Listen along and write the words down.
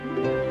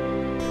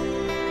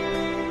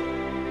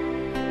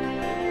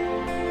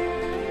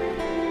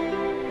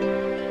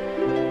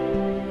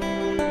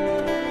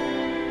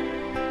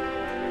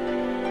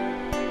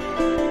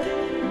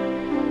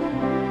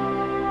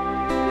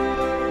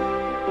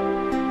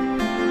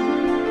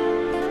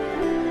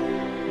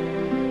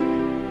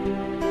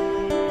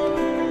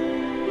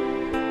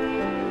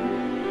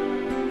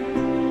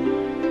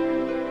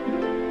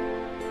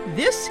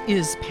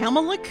is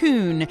Pamela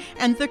Kuhn,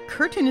 and the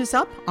curtain is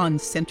up on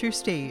Center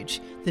Stage,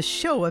 the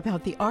show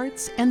about the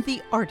arts and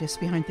the artists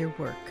behind their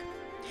work.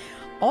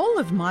 All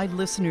of my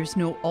listeners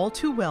know all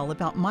too well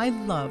about my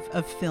love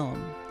of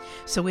film.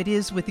 So it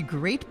is with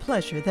great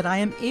pleasure that I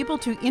am able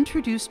to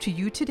introduce to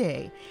you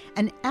today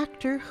an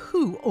actor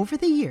who, over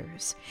the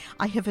years,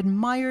 I have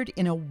admired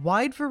in a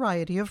wide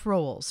variety of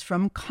roles,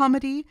 from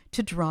comedy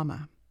to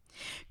drama.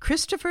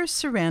 Christopher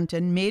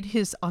Sarandon made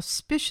his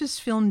auspicious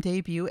film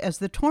debut as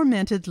the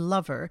tormented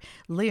lover,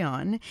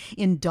 Leon,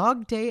 in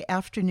Dog Day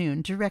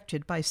Afternoon,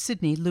 directed by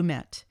Sidney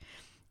Lumet.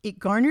 It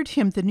garnered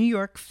him the New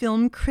York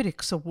Film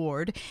Critics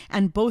Award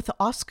and both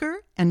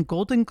Oscar and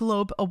Golden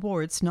Globe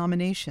Awards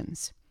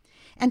nominations.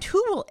 And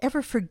who will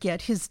ever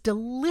forget his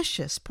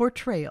delicious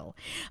portrayal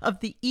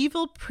of the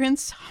evil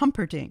Prince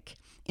Humperdinck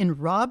in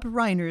Rob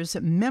Reiner's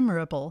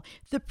memorable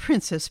The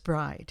Princess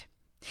Bride?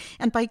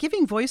 And by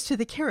giving voice to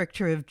the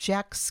character of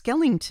Jack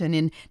Skellington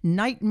in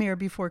Nightmare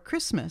Before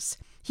Christmas,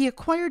 he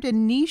acquired a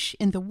niche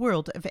in the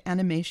world of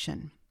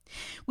animation.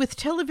 With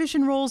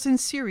television roles in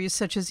series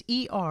such as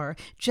ER,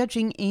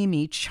 Judging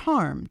Amy,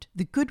 Charmed,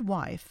 The Good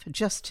Wife,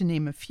 just to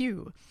name a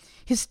few,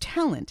 his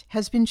talent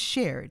has been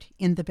shared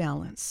in the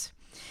balance.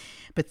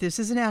 But this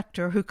is an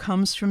actor who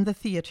comes from the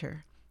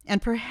theater,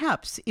 and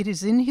perhaps it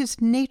is in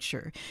his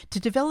nature to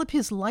develop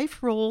his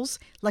life roles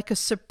like a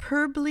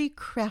superbly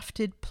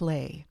crafted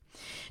play.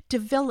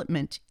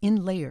 Development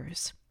in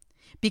layers.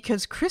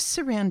 Because Chris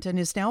Sarandon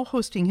is now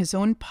hosting his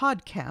own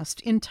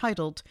podcast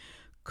entitled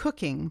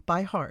Cooking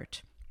by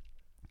Heart.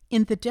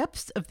 In the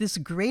depths of this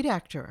great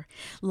actor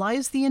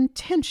lies the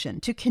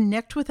intention to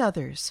connect with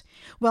others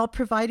while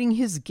providing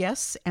his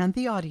guests and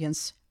the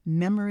audience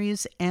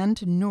memories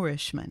and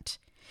nourishment,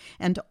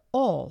 and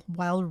all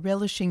while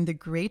relishing the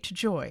great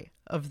joy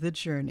of the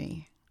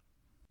journey.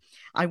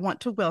 I want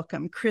to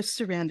welcome Chris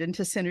Sarandon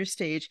to Center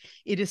Stage.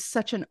 It is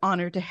such an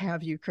honor to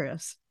have you,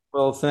 Chris.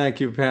 Well,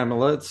 thank you,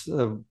 Pamela. It's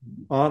an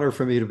honor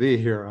for me to be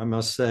here, I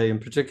must say, and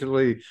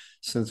particularly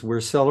since we're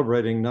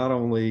celebrating not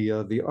only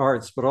the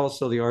arts, but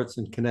also the arts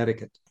in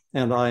Connecticut.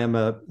 And I am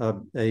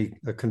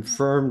a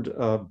confirmed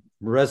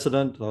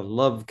resident. I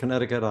love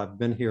Connecticut. I've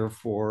been here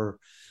for,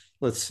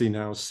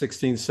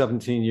 16,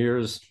 17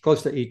 years,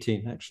 close to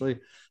 18, actually.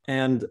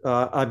 And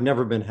I've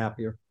never been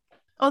happier.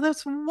 Oh,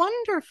 that's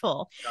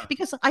wonderful.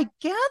 Because I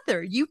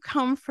gather you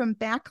come from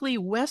Backley,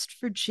 West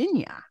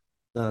Virginia.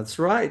 That's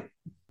right.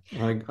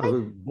 I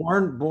was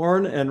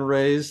born and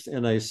raised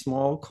in a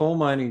small coal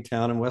mining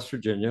town in West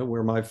Virginia,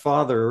 where my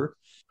father,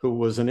 who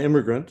was an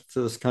immigrant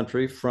to this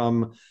country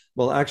from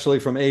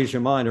Asia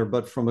Minor,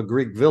 but from a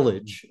Greek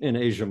village in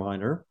Asia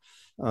Minor.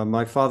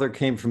 My father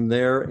came from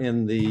there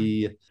in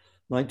the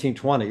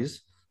 1920s.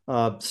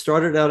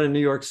 Started out in New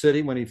York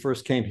City when he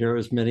first came here,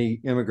 as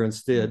many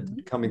immigrants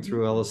did, coming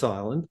through Ellis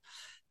Island,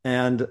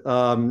 and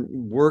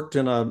worked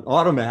in an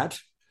automat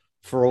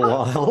for a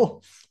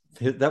while.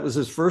 That was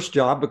his first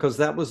job, because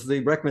that was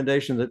the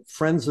recommendation that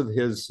friends of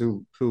his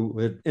who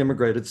had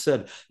immigrated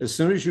said, as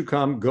soon as you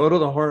come, go to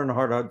the Horn and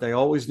Hardart. They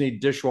always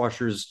need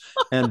dishwashers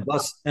and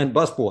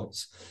bus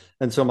boys.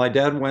 And so my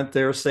dad went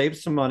there, saved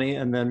some money,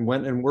 and then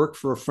went and worked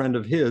for a friend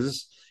of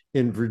his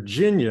in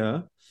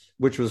Virginia,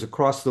 which was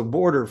across the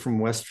border from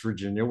West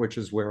Virginia, which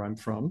is where I'm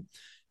from.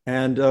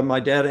 And my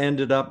dad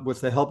ended up,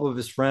 with the help of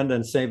his friend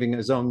and saving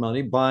his own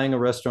money, buying a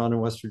restaurant in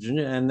West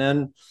Virginia, and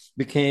then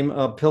became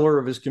a pillar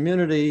of his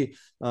community,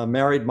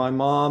 married my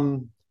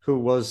mom, who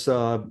was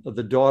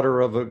the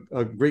daughter of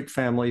a Greek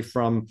family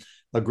from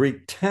a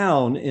Greek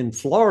town in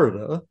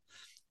Florida.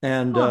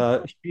 And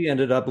she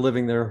ended up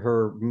living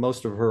there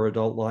most of her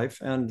adult life.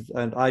 And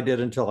I did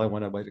until I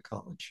went away to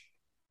college.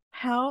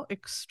 How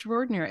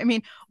extraordinary. I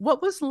mean,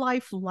 what was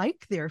life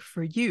like there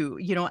for you?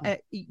 You know,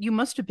 you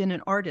must have been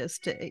an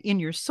artist in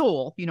your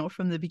soul,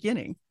 from the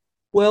beginning.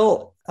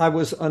 Well, I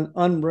was an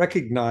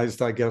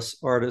unrecognized, I guess,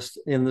 artist,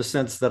 in the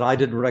sense that I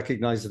didn't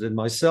recognize it in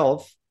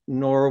myself,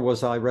 nor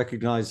was I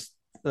recognized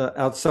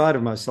outside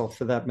of myself,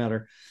 for that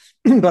matter.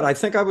 But I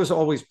think I was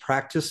always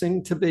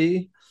practicing to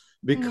be,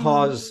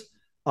 because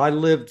I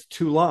lived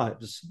two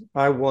lives.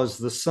 I was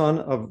the son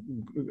of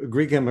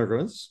Greek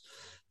immigrants.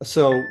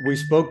 So we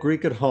spoke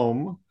Greek at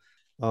home.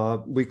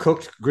 We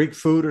cooked Greek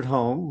food at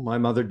home. My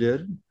mother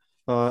did.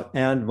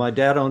 And my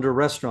dad owned a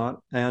restaurant.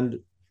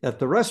 And at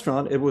the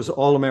restaurant, it was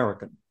all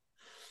American.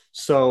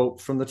 So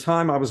from the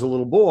time I was a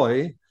little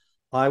boy,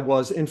 I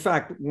was, in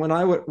fact,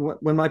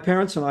 when my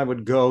parents and I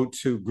would go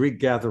to Greek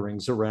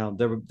gatherings around,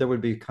 there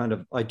would be kind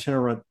of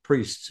itinerant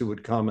priests who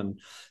would come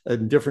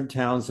in different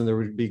towns, and there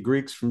would be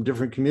Greeks from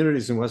different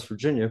communities in West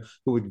Virginia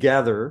who would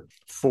gather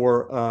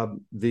for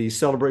the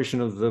celebration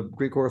of the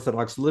Greek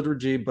Orthodox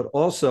liturgy, but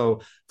also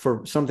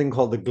for something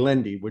called the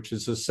Glendi, which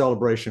is a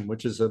celebration,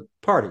 which is a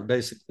party,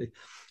 basically.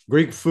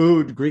 Greek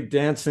food, Greek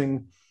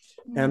dancing.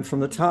 And from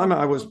the time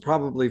I was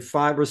probably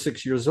 5 or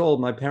 6 years old,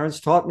 my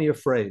parents taught me a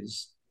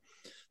phrase.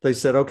 They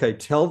said, okay,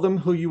 tell them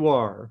who you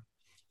are.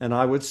 And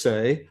I would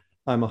say,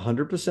 I'm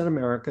 100%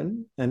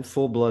 American and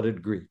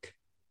full-blooded Greek.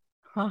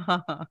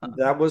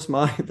 That was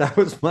my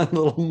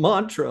little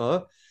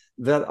mantra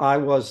that I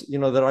was,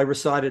 that I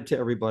recited to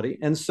everybody.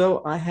 And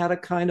so I had a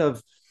kind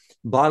of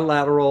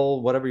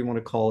bilateral, whatever you want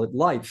to call it,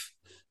 life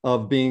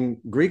of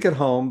being Greek at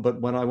home. But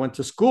when I went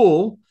to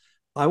school,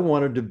 I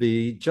wanted to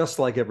be just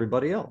like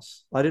everybody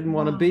else. I didn't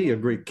want to be a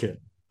Greek kid.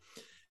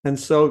 And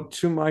so,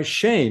 to my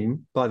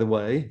shame, by the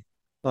way,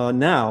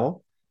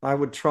 now I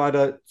would try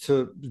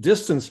to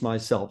distance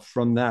myself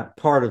from that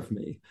part of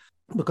me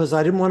because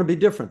I didn't want to be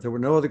different. There were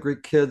no other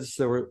Greek kids.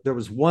 There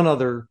was one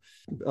other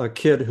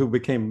kid who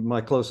became my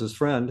closest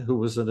friend, who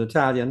was an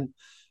Italian.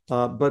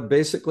 But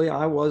basically,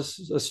 I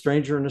was a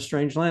stranger in a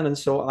strange land. And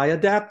so I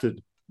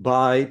adapted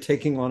by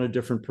taking on a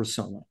different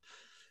persona.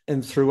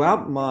 And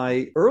throughout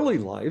my early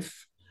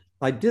life,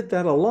 I did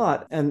that a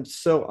lot. And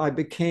so I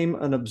became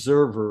an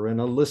observer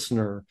and a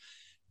listener.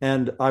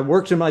 And I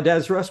worked in my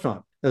dad's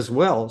restaurant as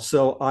well.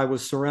 So I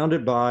was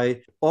surrounded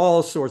by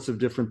all sorts of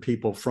different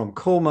people, from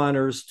coal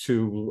miners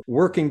to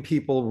working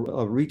people,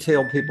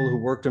 retail people who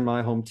worked in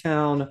my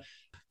hometown,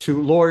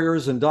 to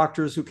lawyers and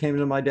doctors who came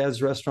into my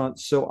dad's restaurant.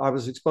 So I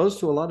was exposed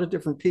to a lot of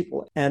different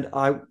people, and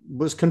I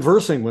was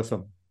conversing with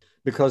them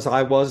because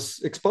I was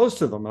exposed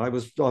to them. I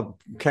was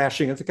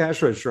cashing at the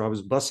cash register. I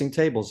was bussing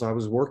tables. I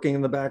was working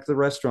in the back of the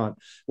restaurant,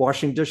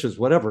 washing dishes,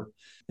 whatever.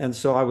 And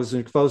so I was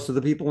exposed to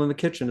the people in the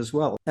kitchen as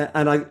well.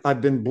 And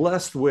I've been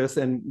blessed with,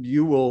 and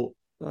you will,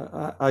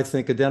 I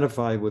think,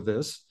 identify with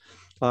this.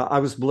 I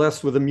was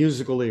blessed with a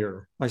musical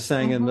ear. I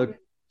sang in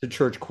the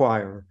church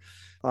choir.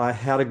 I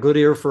had a good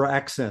ear for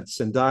accents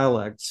and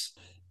dialects.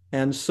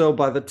 And so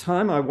by the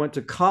time I went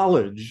to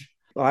college,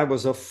 I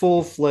was a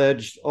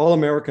full-fledged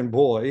all-American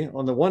boy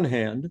on the one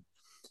hand,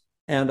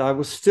 and I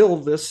was still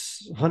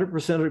this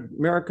 100%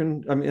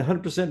 American,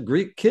 100%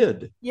 Greek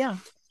kid. Yeah,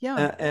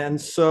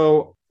 And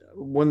so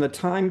when the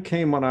time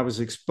came when I was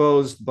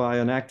exposed by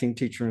an acting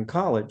teacher in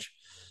college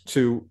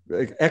to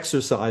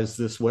exercise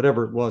this,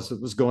 whatever it was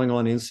that was going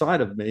on inside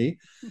of me,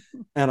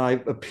 and I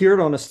appeared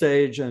on a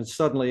stage, and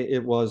suddenly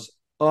it was,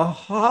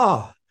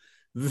 aha,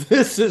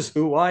 this is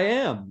who I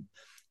am.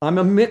 I'm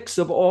a mix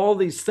of all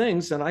these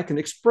things, and I can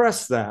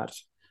express that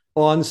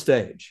on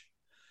stage.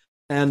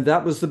 And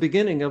that was the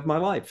beginning of my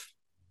life.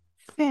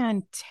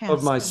 Fantastic.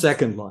 Of my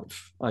second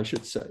life, I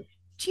should say.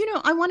 Do you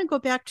know, I want to go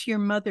back to your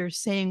mother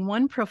saying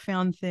one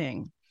profound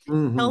thing.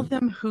 Tell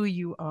them who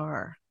you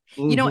are.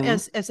 You know,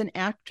 as an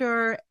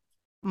actor,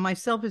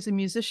 myself as a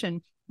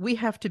musician, we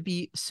have to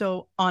be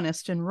so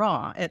honest and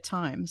raw at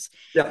times.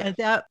 Yeah. And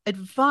that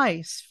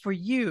advice for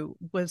you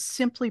was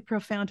simply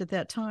profound at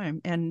that time.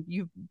 And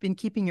you've been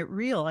keeping it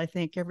real, I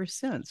think, ever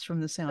since,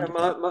 from the sound of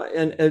it.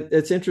 And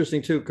it's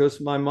interesting, too,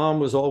 because my mom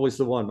was always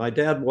the one. My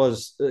dad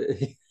was,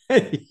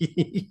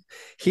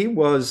 he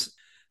was,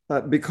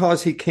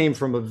 because he came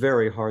from a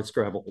very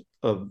hardscrabble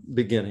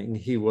beginning.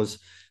 He was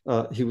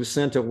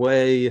sent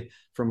away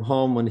from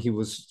home when he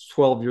was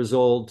 12 years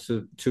old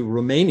to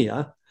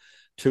Romania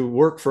to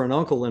work for an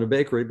uncle in a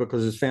bakery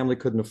because his family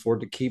couldn't afford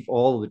to keep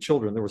all of the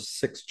children. There were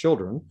 6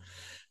 children.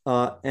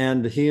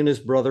 And he and his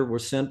brother were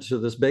sent to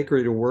this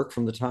bakery to work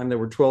from the time they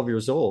were 12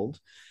 years old.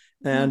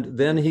 And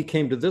then he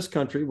came to this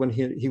country when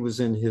he was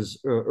in his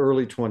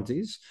early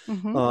 20s,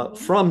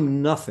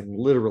 from nothing,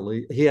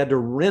 literally. He had to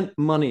rent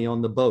money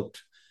on the boat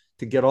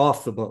to get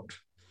off the boat.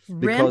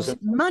 Rent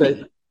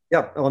money?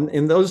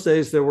 In those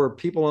days, there were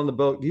people on the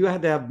boat. You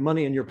had to have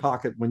money in your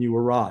pocket when you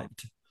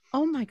arrived.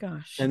 Oh my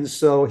gosh. And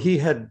so he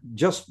had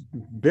just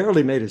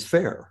barely made his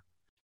fare.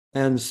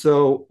 And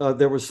so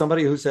there was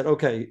somebody who said,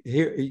 okay,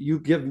 here,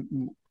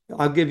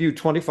 I'll give you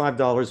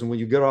 $25. And when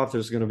you get off,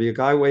 there's going to be a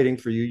guy waiting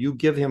for you. You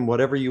give him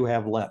whatever you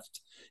have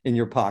left in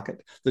your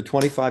pocket, the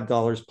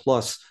 $25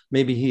 plus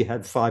maybe he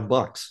had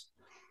 $5.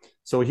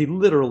 So he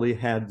literally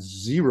had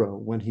zero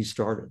when he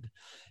started.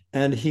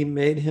 And he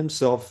made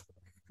himself,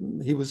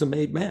 he was a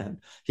made man.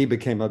 He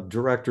became a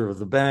director of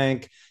the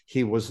bank.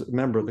 He was a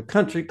member of the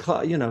country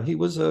club. You know, he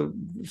was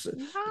he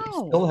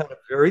still had a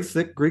very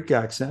thick Greek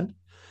accent,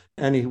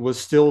 and he was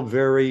still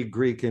very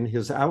Greek in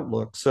his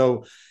outlook.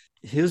 So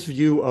his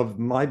view of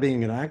my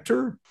being an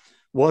actor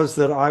was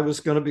that I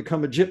was going to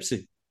become a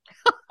gypsy.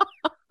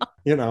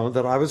 You know,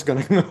 that I was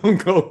going to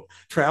go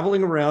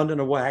traveling around in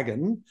a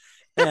wagon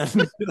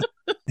and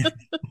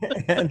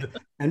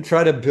and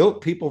try to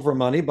bilk people for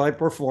money by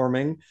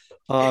performing.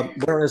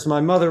 Whereas my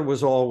mother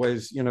was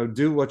always, you know,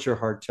 do what your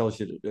heart tells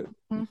you to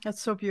do.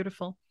 That's so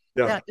beautiful.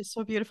 Yeah. That is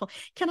so beautiful.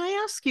 Can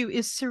I ask you,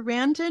 is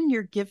Sarandon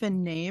your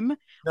given name?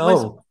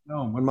 No.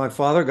 When my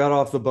father got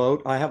off the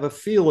boat, I have a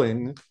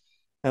feeling,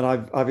 and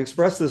I've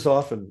expressed this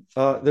often.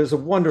 There's a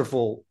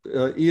wonderful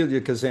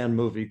Elia Kazan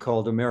movie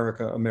called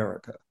America,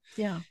 America.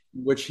 Yeah.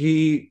 Which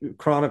he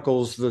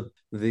chronicles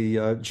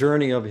the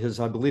journey of his,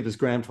 I believe, his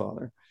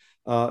grandfather,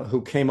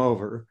 who came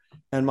over.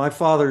 And my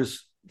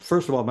father's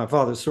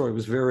story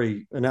was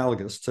very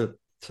analogous to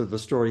the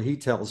story he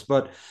tells.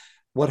 But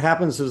what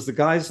happens is the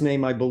guy's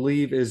name, I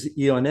believe, is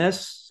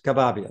Ioannis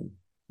Kababian.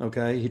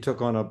 Okay, he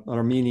took on an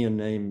Armenian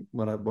name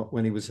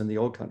when he was in the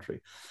old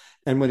country.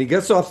 And when he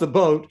gets off the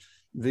boat,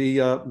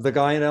 the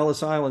guy in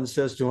Ellis Island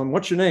says to him,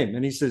 "What's your name?"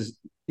 And he says,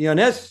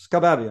 Ioannis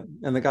Kababian.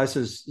 And the guy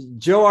says,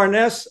 "Joe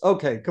Arness?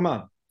 Okay, come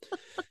on."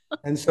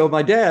 And so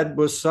my dad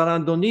was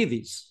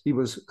Sarandonidis. He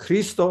was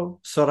Christo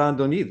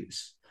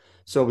Sarandonidis.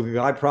 So the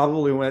guy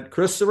probably went,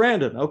 Chris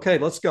Sarandon. Okay,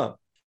 let's go.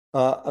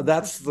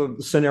 That's the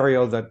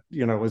scenario that,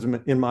 is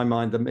in my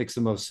mind that makes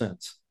the most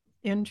sense.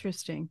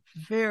 Interesting.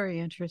 Very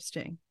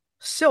interesting.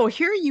 So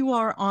here you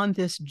are on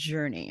this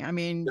journey. I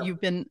mean, Yeah.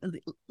 you've been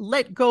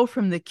let go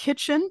from the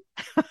kitchen,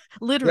 Yes,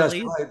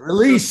 literally, right. your,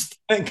 Released.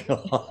 Thank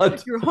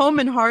God. your home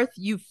and hearth.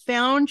 You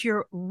found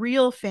your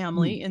real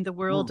family Mm, in the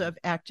world mm. of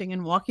acting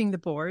and walking the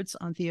boards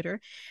on theater.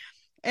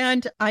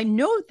 And I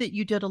know that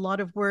you did a lot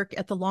of work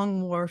at the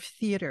Long Wharf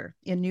Theater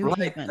in New Right.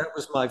 Haven. That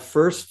was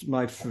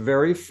my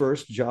very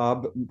first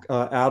job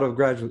out of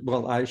graduate.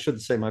 Well, I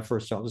shouldn't say my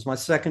first job. It was my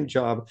second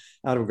job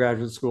out of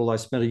graduate school. I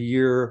spent a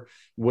year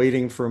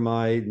waiting for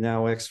my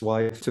now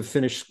ex-wife to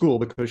finish school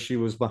because she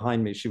was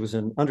behind me. She was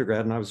in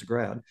undergrad and I was a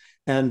grad.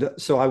 And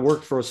so I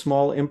worked for a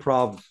small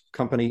improv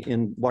company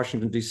in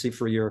Washington, D.C.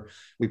 for a year.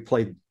 We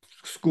played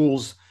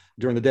schools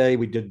during the day.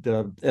 We did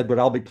Edward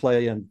Albee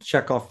play and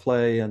Chekhov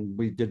play, and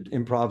we did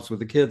improvs with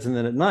the kids. And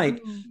then at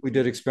night, Mm. we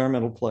did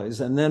experimental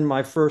plays. And then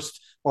my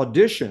first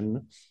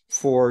audition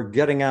for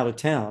getting out of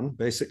town,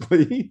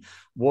 basically,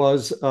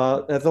 was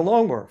at the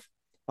Long Wharf.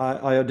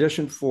 I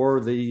auditioned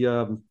for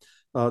the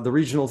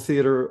Regional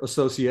Theater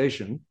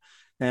Association,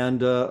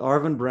 and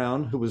Arvin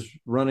Brown, who was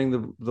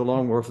running the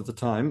Long Wharf at the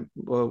time,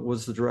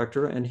 was the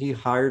director, and he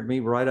hired me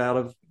right out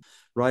of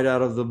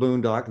the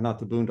Boondock, not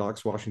the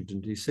Boondocks, Washington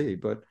D.C.,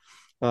 but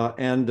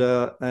and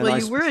Well, I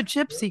you were a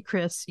gypsy,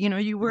 Chris. You know,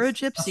 you were a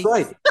that's gypsy.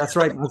 right, that's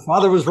right. My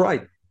father was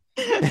right,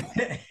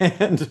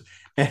 and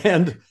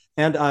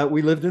and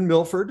we lived in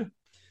Milford.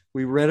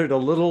 We rented a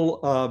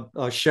little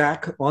a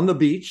shack on the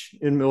beach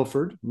in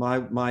Milford.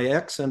 My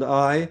ex and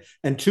I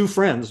and two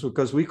friends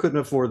because we couldn't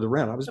afford the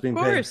rent. I was Of being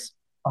paid course.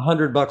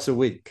 $100 a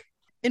week.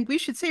 And we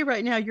should say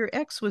right now, your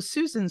ex was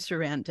Susan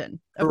Sarandon,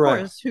 of Correct.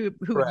 course, who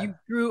Correct. you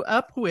grew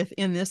up with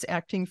in this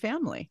acting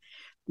family.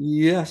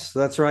 Yes,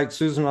 that's right.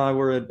 Susan and I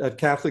were at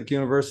Catholic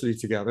University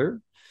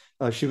together.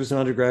 She was an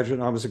undergraduate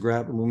and I was a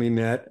grad when we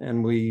met,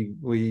 and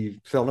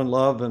we fell in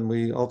love, and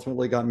we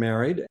ultimately got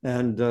married.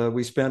 And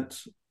we spent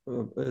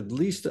at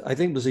least, I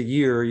think it was a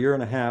year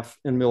and a half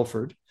in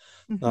Milford,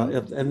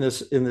 Mm-hmm.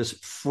 in this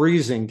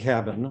freezing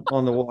cabin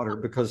on the water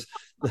because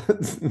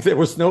there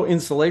was no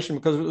insulation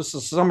because it was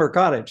a summer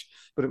cottage,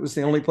 but it was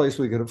the only place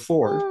we could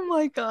afford. Oh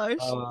my gosh.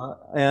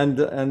 And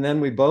then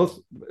we both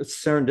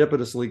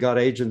serendipitously got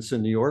agents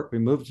in New York. We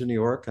moved to New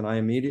York, and I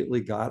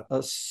immediately got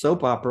a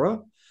soap opera.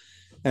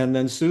 And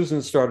then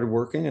Susan started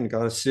working and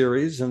got a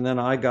series, and then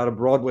I got a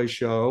Broadway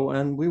show,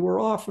 and we were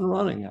off and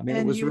running. I mean, it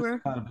And was really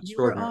kind of you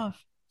were extraordinary.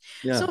 off.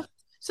 Yeah. So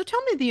so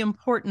tell me the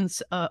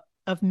importance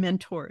of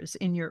mentors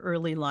in your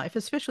early life,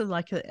 especially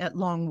like at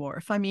Long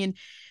Wharf. I mean,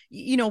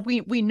 you know,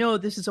 we know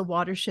this is a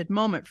watershed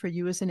moment for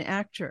you as an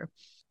actor.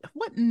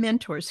 What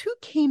mentors, who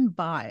came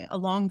by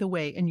along the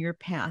way in your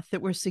path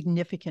that were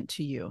significant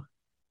to you?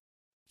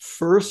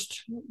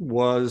 First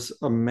was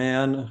a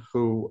man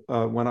who,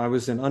 when I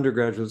was in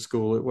undergraduate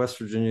school at West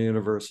Virginia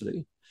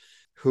University,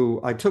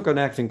 who I took an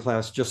acting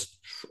class just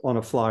on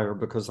a flyer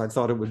because I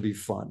thought it would be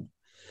fun.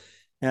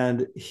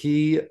 And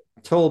he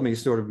told me,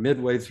 sort of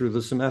midway through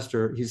the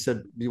semester, he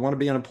said, "Do you want to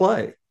be in a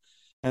play?"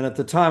 And at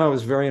the time, I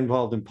was very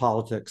involved in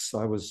politics.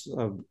 I was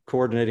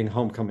coordinating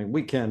homecoming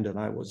weekend, and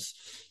I was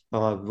the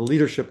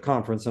leadership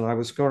conference, and I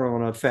was going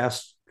on a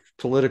fast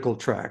political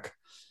track.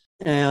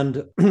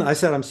 And I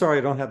said, "I'm sorry,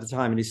 I don't have the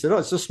time." And he said, "Oh,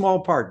 it's a small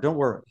part. Don't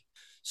worry."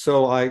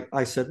 So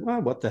I said,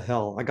 "Well, what the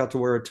hell? I got to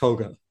wear a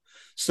toga."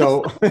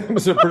 So it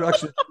was a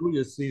production of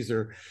Julius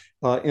Caesar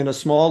in a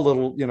small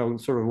little,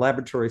 sort of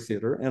laboratory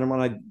theater. And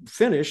when I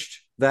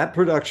finished that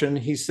production,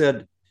 he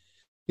said,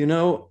 "You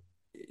know,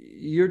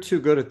 you're too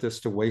good at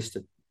this to waste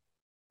it.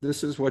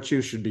 This is what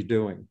you should be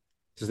doing."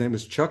 His name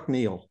was Chuck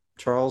Neal,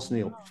 Charles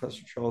Neal,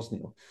 Professor Charles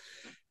Neal.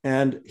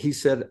 And he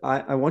said,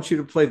 I want you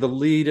to play the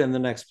lead in the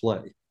next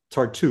play,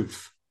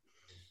 Tartuffe,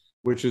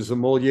 which is a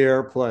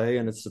Moliere play,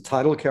 and it's the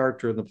title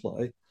character in the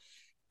play.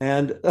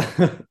 And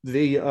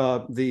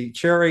the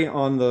cherry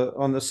on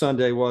the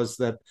sundae was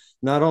that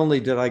not only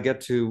did I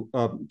get to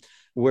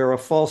wear a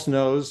false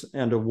nose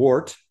and a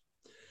wart,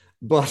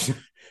 but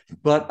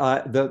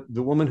the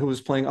woman who was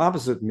playing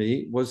opposite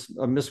me was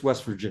a Miss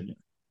West Virginia.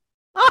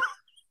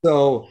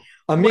 So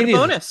What a immediately,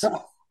 bonus.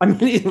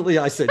 immediately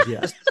I said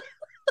yes,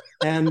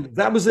 and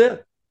that was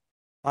it.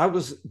 I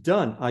was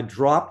done. I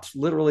dropped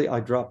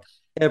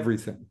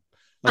everything.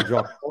 I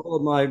dropped all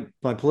of my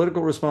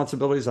political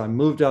responsibilities. I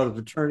moved out of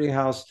the fraternity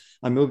house.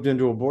 I moved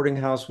into a boarding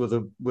house with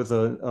an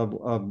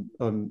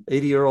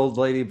 80-year-old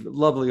lady,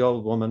 lovely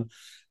old woman.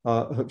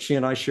 She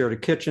and I shared a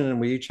kitchen, and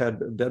we each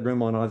had a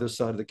bedroom on either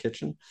side of the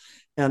kitchen.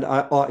 And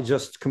I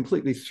just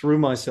completely threw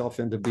myself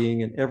into being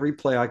in every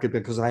play I could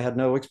because I had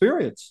no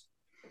experience.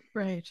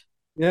 Right.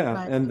 Yeah,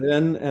 Right.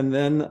 and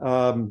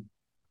then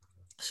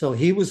so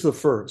he was the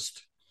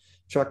first,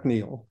 Chuck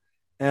Neal,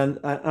 and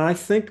I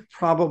think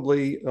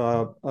probably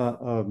a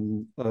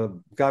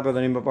guy by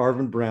the name of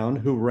Arvin Brown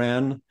who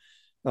ran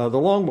the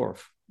Long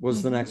Wharf.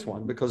 was the next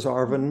one because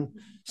Arvin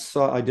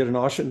saw I did an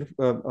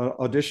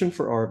audition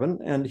for Arvin,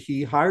 and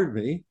he hired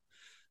me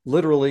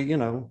literally,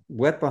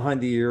 wet behind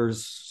the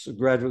ears,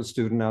 graduate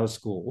student out of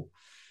school.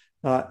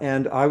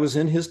 And I was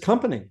in his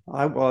company.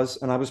 I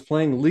was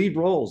playing lead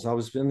roles. I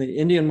was in the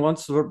Indian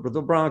Once of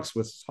the Bronx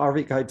with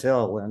Harvey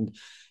Keitel,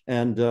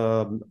 and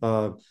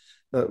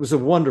it was a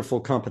wonderful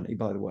company,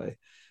 by the way.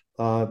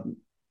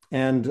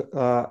 And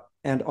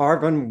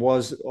Arvin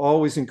was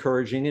always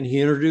encouraging, and he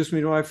introduced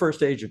me to my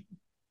first agent.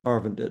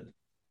 Arvin did.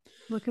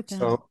 Look at that.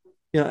 So,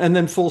 and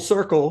then full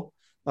circle,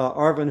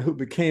 Arvin, who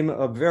became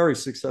a very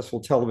successful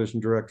television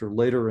director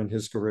later in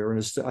his career,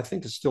 and I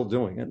think is still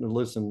doing it, and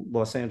lives in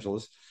Los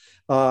Angeles.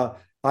 I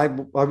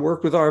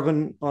worked with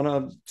Arvin on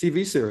a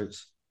TV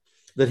series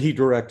that he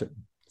directed.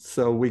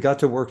 So we got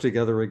to work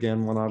together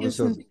again when I was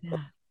a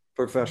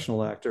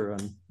professional actor,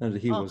 and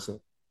he was a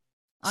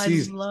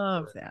I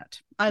love that.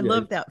 I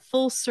love that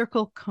full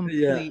circle complete.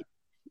 Yeah,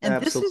 and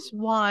absolutely. This is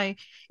why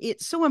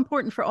it's so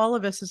important for all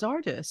of us as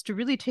artists to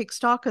really take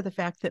stock of the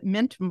fact that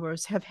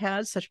mentors have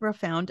had such a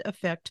profound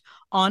effect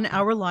on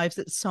our lives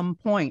at some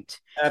point.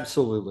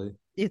 Absolutely.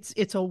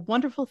 It's a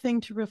wonderful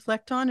thing to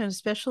reflect on, and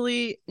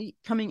especially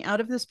coming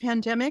out of this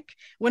pandemic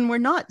when we're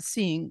not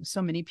seeing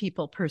so many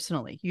people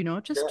personally,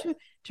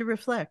 to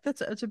reflect.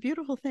 That's a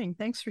beautiful thing.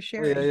 Thanks for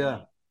sharing.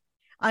 Yeah.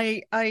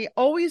 I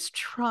always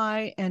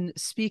try and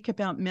speak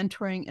about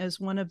mentoring as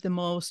one of the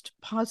most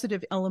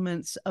positive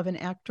elements of an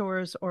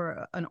actor's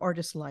or an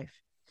artist's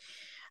life.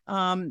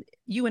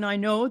 You and I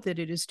know that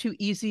it is too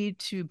easy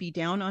to be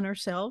down on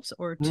ourselves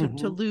or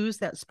to lose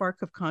that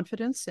spark of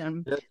confidence.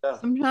 And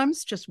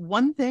sometimes just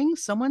one thing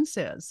someone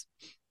says.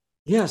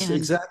 Yes,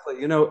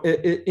 exactly.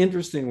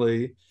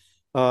 Interestingly,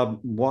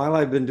 while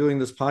I've been doing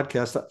this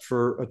podcast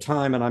for a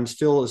time, and I'm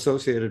still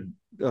associated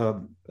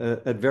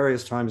at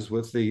various times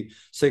with the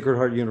Sacred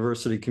Heart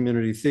University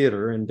Community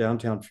Theater in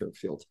downtown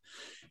Fairfield.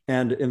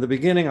 And in the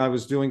beginning, I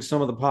was doing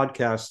some of the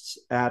podcasts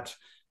at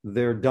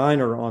their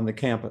diner on the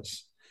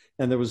campus.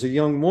 And there was a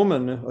young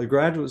woman, a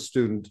graduate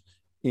student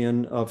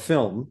in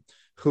film,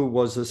 who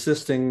was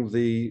assisting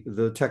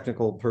the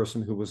technical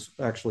person who was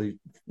actually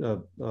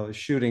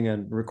shooting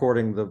and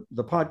recording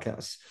the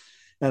podcasts.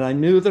 And I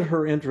knew that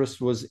her interest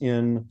was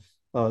in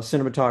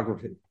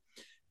cinematography.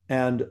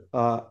 And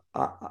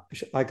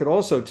I could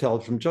also tell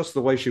from just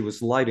the way she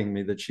was lighting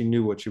me that she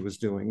knew what she was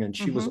doing. And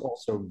she was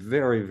also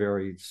very,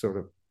 very sort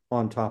of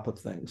on top of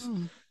things.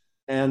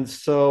 And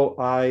so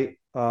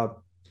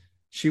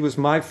she was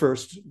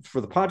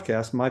for the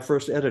podcast, my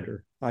first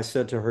editor. I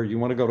said to her, "You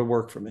want to go to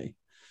work for me?"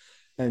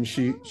 And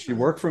she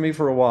worked for me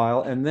for a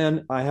while. And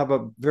then I have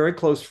a very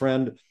close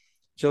friend,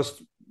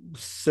 just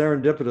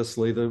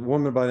serendipitously, the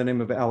woman by the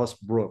name of Alice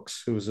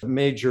Brooks, who's a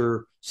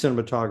major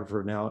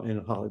cinematographer now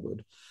in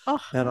Hollywood.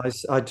 And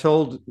I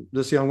told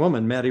this young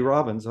woman, Maddie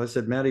Robbins, I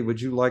said, "Maddie, would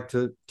you like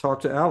to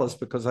talk to Alice?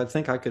 Because I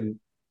think I can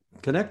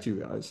connect you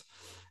guys."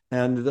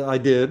 And I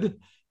did.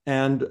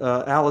 And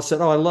Alice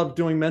said, "Oh, I love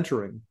doing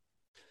mentoring."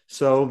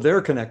 So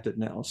they're connected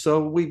now.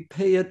 So we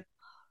pay it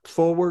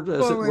forward.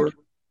 As it were,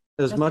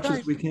 as much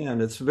as we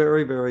can. It's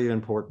very, very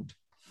important.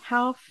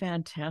 How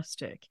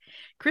fantastic.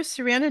 Chris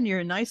Sarandon, you're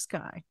a nice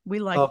guy. We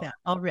like that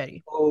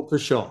already. Oh, for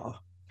sure.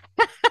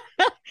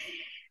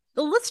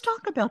 Let's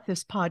talk about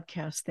this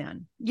podcast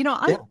then.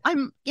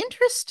 I'm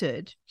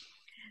interested.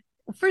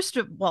 First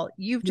of all,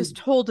 you've just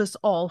told us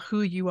all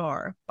who you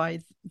are by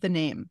the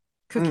name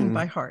Cooking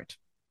by Heart.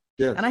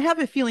 Yes. And I have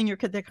a feeling you're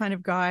the kind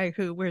of guy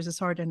who wears his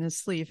heart on his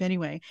sleeve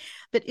anyway.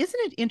 But isn't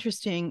it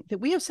interesting that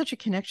we have such a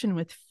connection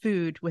with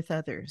food with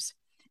others?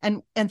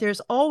 And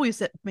there's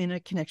always been a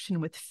connection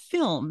with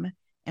film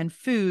and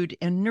food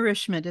and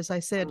nourishment, as I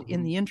said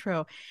in the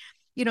intro.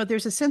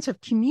 There's a sense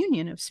of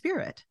communion of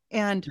spirit.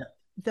 And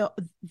the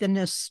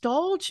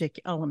nostalgic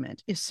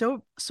element is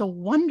so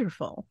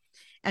wonderful.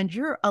 And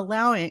you're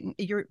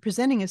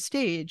presenting a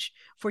stage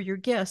for your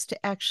guests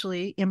to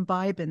actually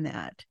imbibe in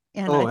that.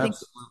 And I think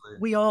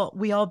we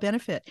all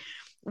benefit.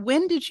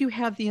 When did you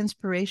have the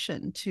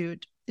inspiration to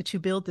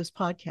build this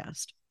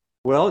podcast?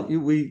 Well,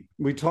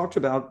 we talked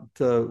about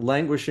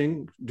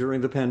languishing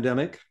during the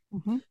pandemic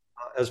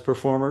as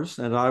performers,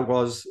 and I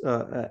was,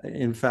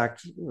 in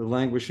fact,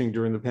 languishing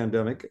during the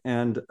pandemic.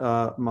 And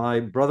my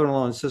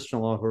brother-in-law and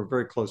sister-in-law, who are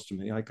very close to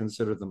me, I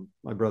consider them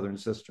my brother and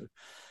sister.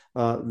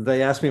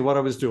 They asked me what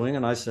I was doing,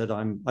 and I said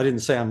I didn't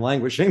say I'm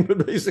languishing,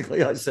 but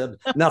basically I said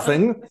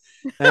nothing.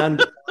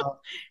 And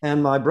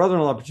my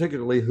brother-in-law,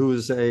 particularly, who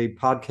is a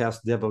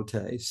podcast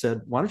devotee,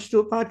 said, "Why don't you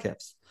do a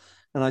podcast?"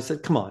 And I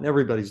said, "Come on,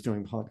 everybody's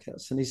doing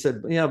podcasts." And he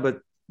said, "Yeah, but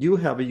you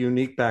have a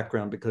unique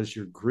background because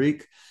you're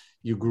Greek.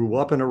 You grew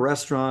up in a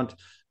restaurant.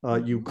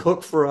 You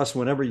cook for us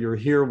whenever you're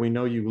here. We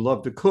know you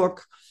love to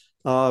cook.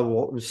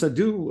 So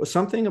do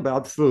something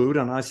about food."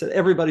 And I said,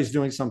 "Everybody's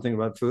doing something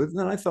about food." And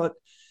then I thought,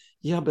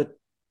 yeah, but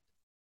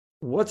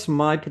what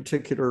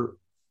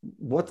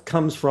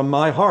comes from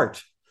my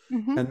heart?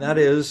 And that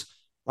is,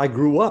 I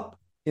grew up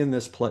in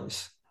this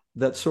place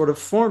that sort of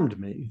formed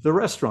me, the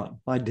restaurant,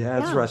 my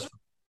dad's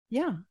restaurant.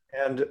 Yeah.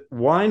 And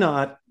why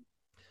not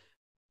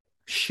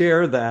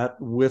share that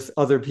with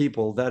other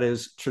people. That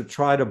is to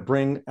try to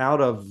bring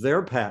out of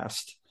their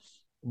past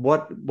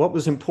what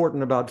was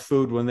important about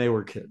food when they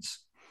were kids.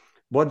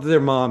 What did their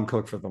mom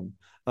cook for them?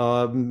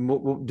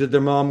 Did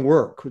their mom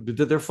work? Did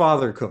their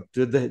father cook?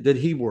 Did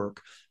he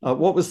work?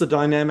 What was the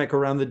dynamic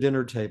around the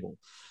dinner table?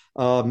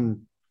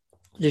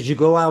 Did you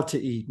go out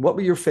to eat? What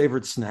were your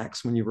favorite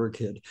snacks when you were a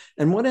kid?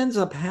 And what ends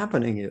up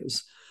happening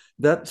is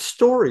that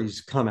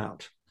stories come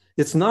out.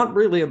 It's not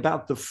really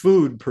about the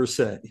food per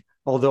se,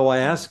 although I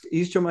ask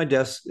each of my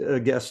guests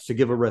to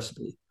give a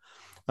recipe,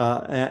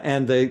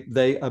 and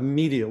they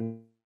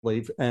immediately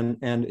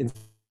and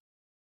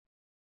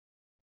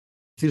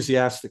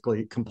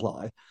enthusiastically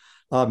comply.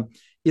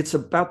 It's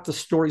about the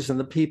stories and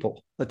the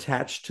people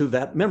attached to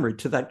that memory,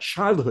 to that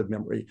childhood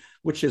memory,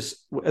 which is,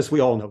 as we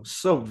all know,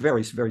 so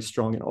very, very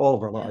strong in all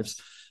of our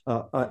lives.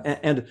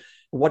 And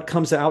what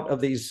comes out of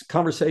these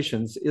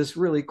conversations is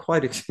really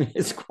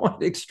it's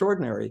quite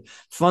extraordinary.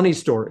 Funny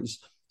stories,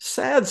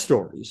 sad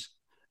stories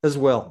as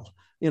well.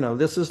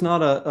 This is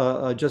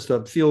not just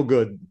a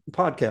feel-good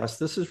podcast.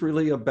 This is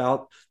really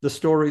about the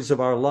stories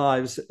of our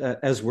lives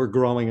as we're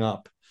growing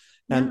up,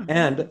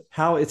 and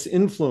how it's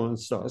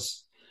influenced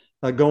us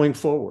going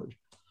forward.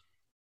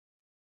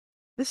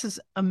 This is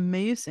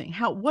amazing.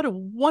 What a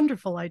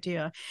wonderful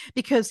idea,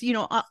 because,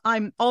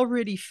 I'm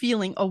already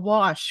feeling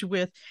awash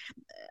with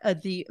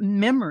the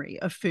memory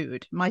of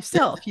food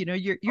myself.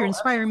 You're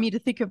inspiring me to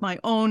think of my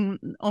own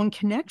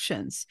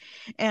connections.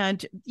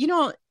 And,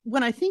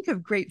 when I think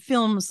of great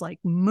films like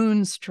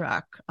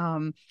Moonstruck,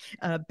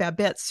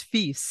 Babette's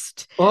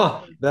Feast.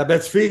 Oh,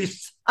 Babette's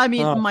Feast. I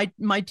mean,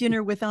 my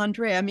Dinner with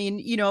Andre. I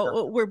mean,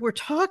 we're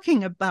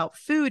talking about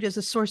food as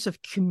a source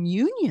of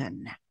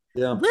communion.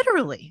 Yeah,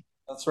 literally.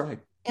 That's right.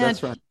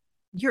 That's right.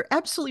 You're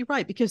absolutely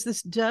right, because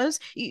this does,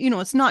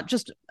 it's not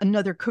just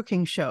another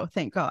cooking show,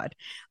 thank God.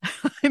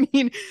 I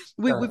mean,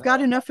 we've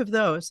got enough of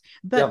those,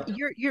 but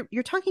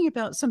you're talking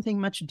about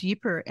something much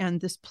deeper, and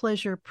this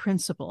pleasure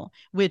principle,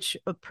 which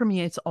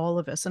permeates all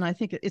of us. And I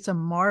think it's a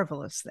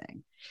marvelous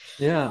thing.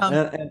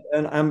 Yeah.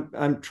 And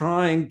I'm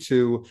trying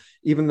to,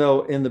 even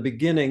though in the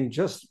beginning,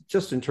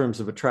 just in terms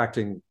of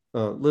attracting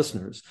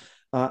listeners,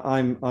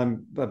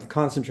 I've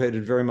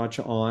concentrated very much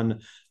on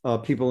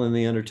people in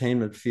the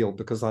entertainment field,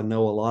 because I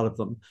know a lot of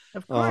them,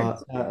 of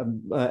course,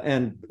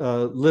 and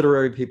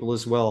literary people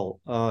as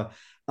well.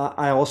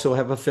 I also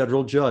have a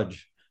federal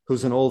judge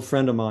who's an old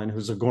friend of mine,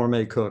 who's a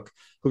gourmet cook,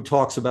 who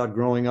talks about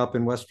growing up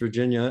in West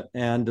Virginia,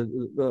 and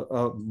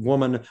a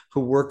woman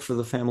who worked for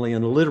the family,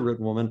 an illiterate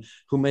woman,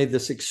 who made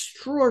this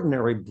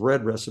extraordinary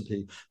bread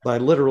recipe by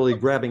literally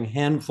grabbing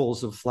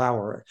handfuls of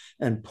flour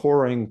and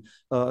pouring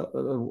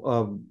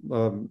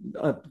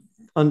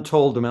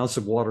untold amounts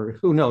of water.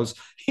 Who knows?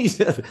 He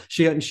said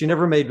she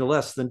never made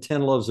less than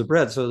 10 loaves of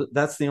bread. So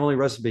that's the only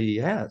recipe he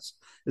has,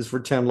 is for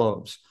 10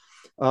 loaves.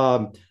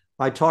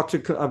 I've talked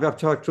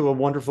to a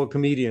wonderful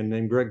comedian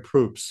named Greg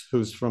Proops,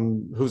 whose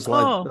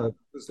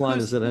line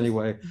is it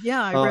anyway?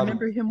 Yeah, I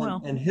remember him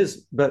well. And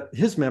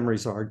his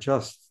memories are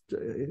just,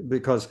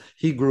 because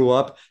he grew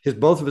up,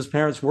 both of his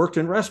parents worked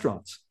in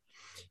restaurants.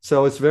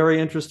 So it's very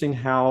interesting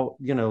how,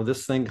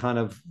 this thing kind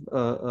of,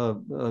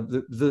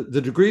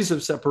 the degrees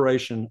of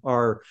separation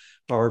are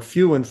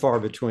few and far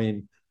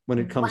between when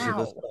it comes to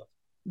this stuff.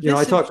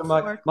 I talked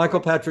to Michael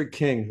Patrick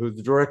King, who's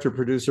the director,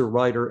 producer,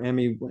 writer,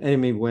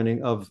 Emmy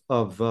winning of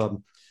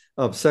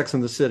Sex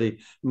and the City.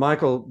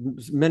 Michael,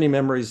 many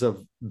memories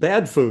of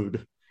bad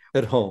food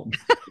at home,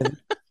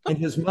 and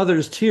his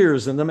mother's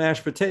tears and the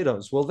mashed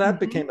potatoes. Well, that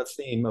became a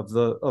theme of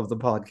the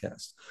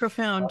podcast.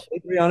 Profound.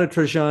 Adriana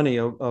Trajani,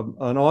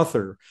 an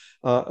author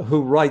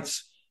who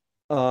writes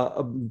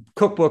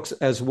cookbooks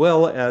as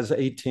well as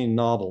 18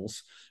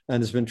 novels,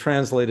 and has been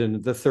translated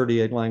into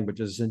 38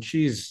 languages, and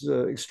she's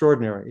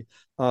extraordinary.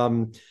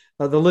 The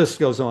list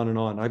goes on and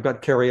on. I've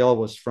got Carrie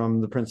Elwes from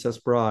The Princess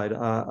Bride.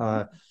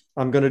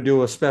 I'm going to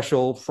do a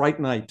special Fright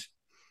Night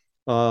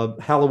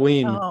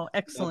Halloween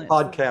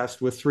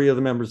podcast with 3 of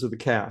the members of the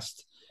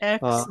cast.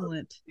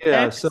 Excellent.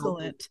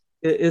 Excellent. So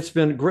it's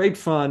been great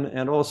fun,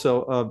 and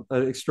also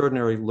an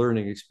extraordinary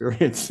learning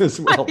experience as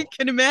well. I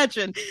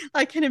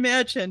can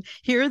imagine.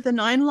 Here are the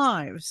 9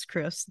 lives,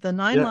 Chris. The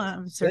 9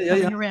 lives are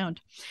coming around.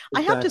 Exactly.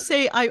 I have to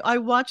say, I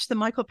watched the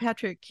Michael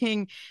Patrick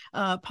King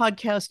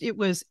podcast. It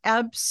was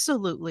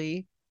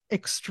absolutely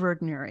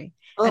extraordinary.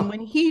 And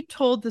when he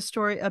told the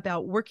story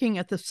about working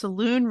at the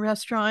Saloon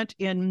restaurant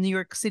in New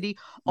York City,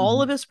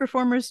 all of us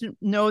performers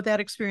know that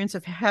experience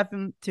of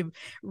having to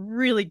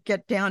really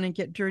get down and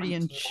get dirty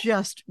and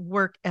just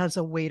work as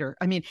a waiter.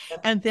 I mean,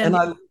 and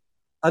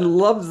I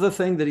love the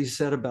thing that he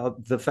said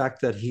about the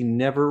fact that he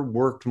never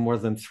worked more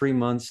than 3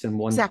 months in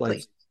one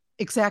place.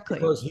 Exactly.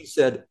 Because he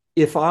said,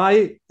 if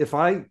I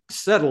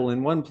settle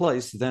in one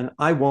place, then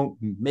I won't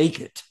make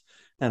it,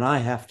 and I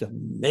have to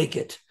make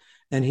it.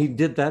 And he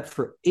did that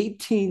for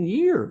 18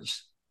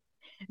 years.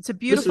 It's a This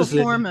beautiful is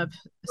an form of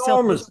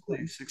enormously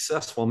self-discipline.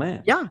 successful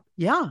man. Yeah,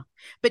 yeah.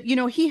 But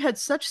he had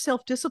such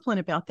self-discipline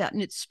about that,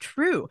 and it's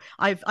true.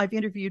 I've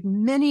interviewed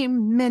many,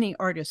 many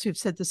artists who've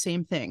said the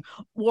same thing.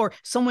 Or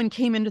someone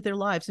came into their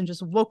lives and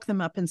just woke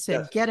them up and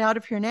said, Yes. "Get out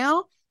of here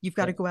now. You've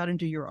got Yeah. to go out and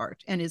do your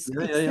art." And it's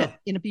Yeah, it's yeah,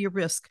 going to be a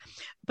risk.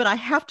 But I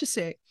have to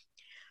say,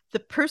 the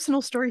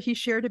personal story he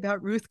shared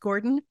about Ruth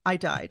Gordon, I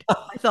died.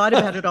 I thought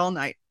about it all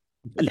night.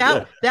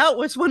 yeah. That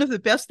was one of the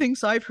best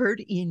things I've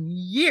heard in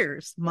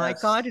years. My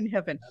Yes, God in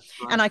heaven. that's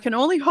right. And I can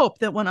only hope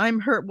that when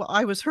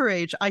I was her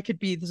age, I could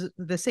be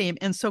the same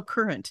and so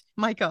current.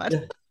 My God. Yeah,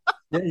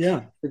 yeah,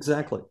 yeah,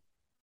 exactly.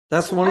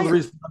 That's So one of the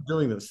reasons I'm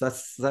doing this.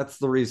 That's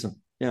the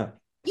reason. Yeah.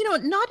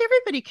 not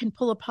everybody can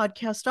pull a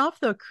podcast off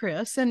though,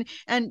 Chris. And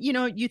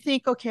you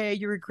think, okay,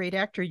 you're a great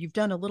actor. You've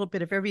done a little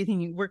bit of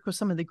everything. You work with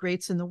some of the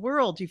greats in the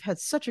world. You've had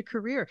such a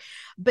career,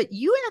 but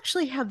you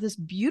actually have this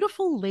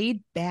beautiful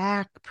laid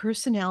back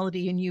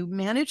personality, and you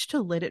manage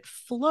to let it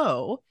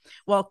flow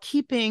while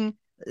keeping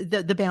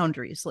the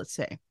boundaries, let's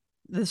say,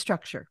 the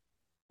structure.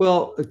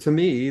 Well, to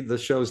me, the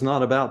show's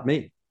not about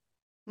me.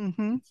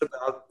 Mm-hmm.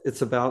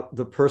 It's about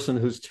the person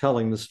who's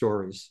telling the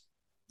stories.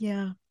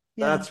 Yeah.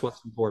 Yeah. That's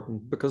what's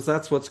important, because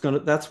that's what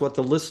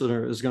the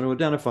listener is going to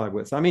identify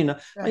with. I mean,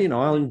 Right.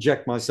 I'll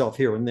inject myself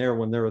here and there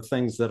when there are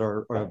things that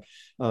are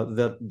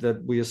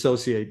that we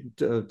associate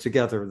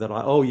together, that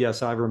oh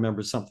yes, I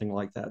remember something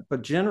like that.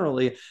 But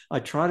generally, I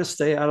try to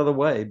stay out of the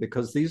way,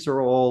 because these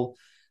are all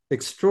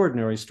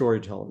extraordinary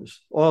storytellers.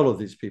 All of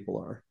these people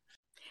are.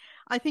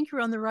 I think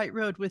you're on the right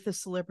road with the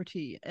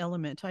celebrity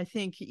element. I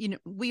think,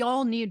 we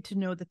all need to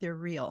know that they're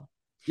real.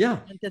 Yeah.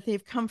 And that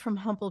they've come from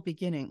humble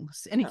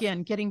beginnings. And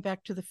again, getting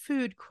back to the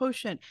food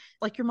quotient,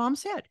 like your mom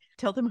said,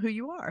 tell them who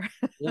you are.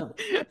 Yeah.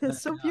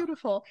 That's so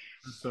beautiful.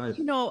 That's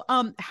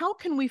right. How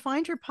can we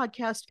find your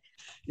podcast?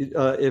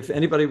 If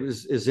anybody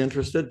is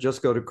interested,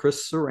 just go to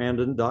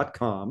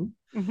chrissarandon.com.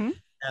 Mm-hmm.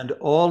 And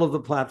all of the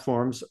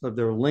platforms,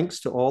 there are links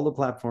to all the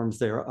platforms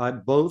there.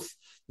 Both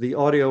the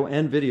audio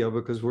and video,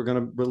 because we're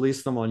going to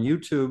release them on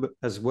YouTube,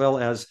 as well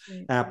as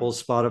Apple,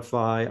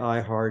 Spotify,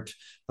 iHeart,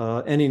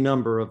 any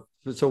number of.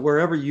 So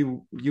wherever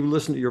you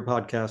listen to your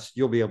podcast,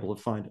 you'll be able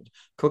to find it.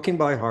 Cooking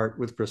by Heart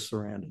with Chris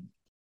Sarandon.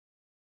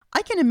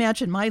 I can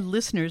imagine my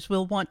listeners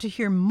will want to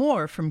hear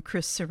more from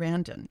Chris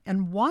Sarandon,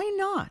 and why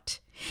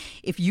not?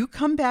 If you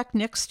come back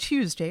next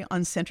Tuesday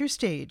on Center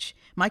Stage,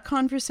 my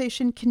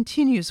conversation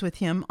continues with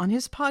him on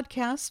his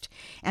podcast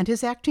and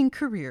his acting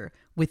career,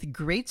 with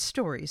great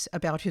stories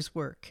about his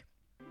work.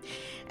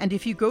 And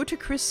if you go to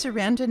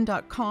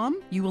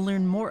chrissarandon.com, you will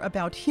learn more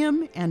about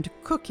him and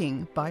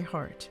Cooking by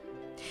Heart.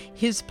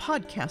 His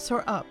podcasts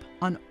are up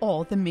on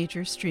all the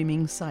major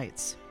streaming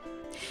sites.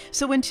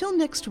 So until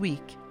next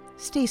week,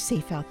 stay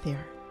safe out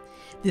there.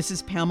 This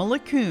is Pamela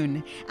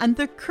Kuhn, and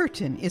the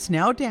curtain is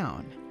now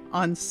down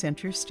on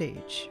Center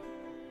Stage.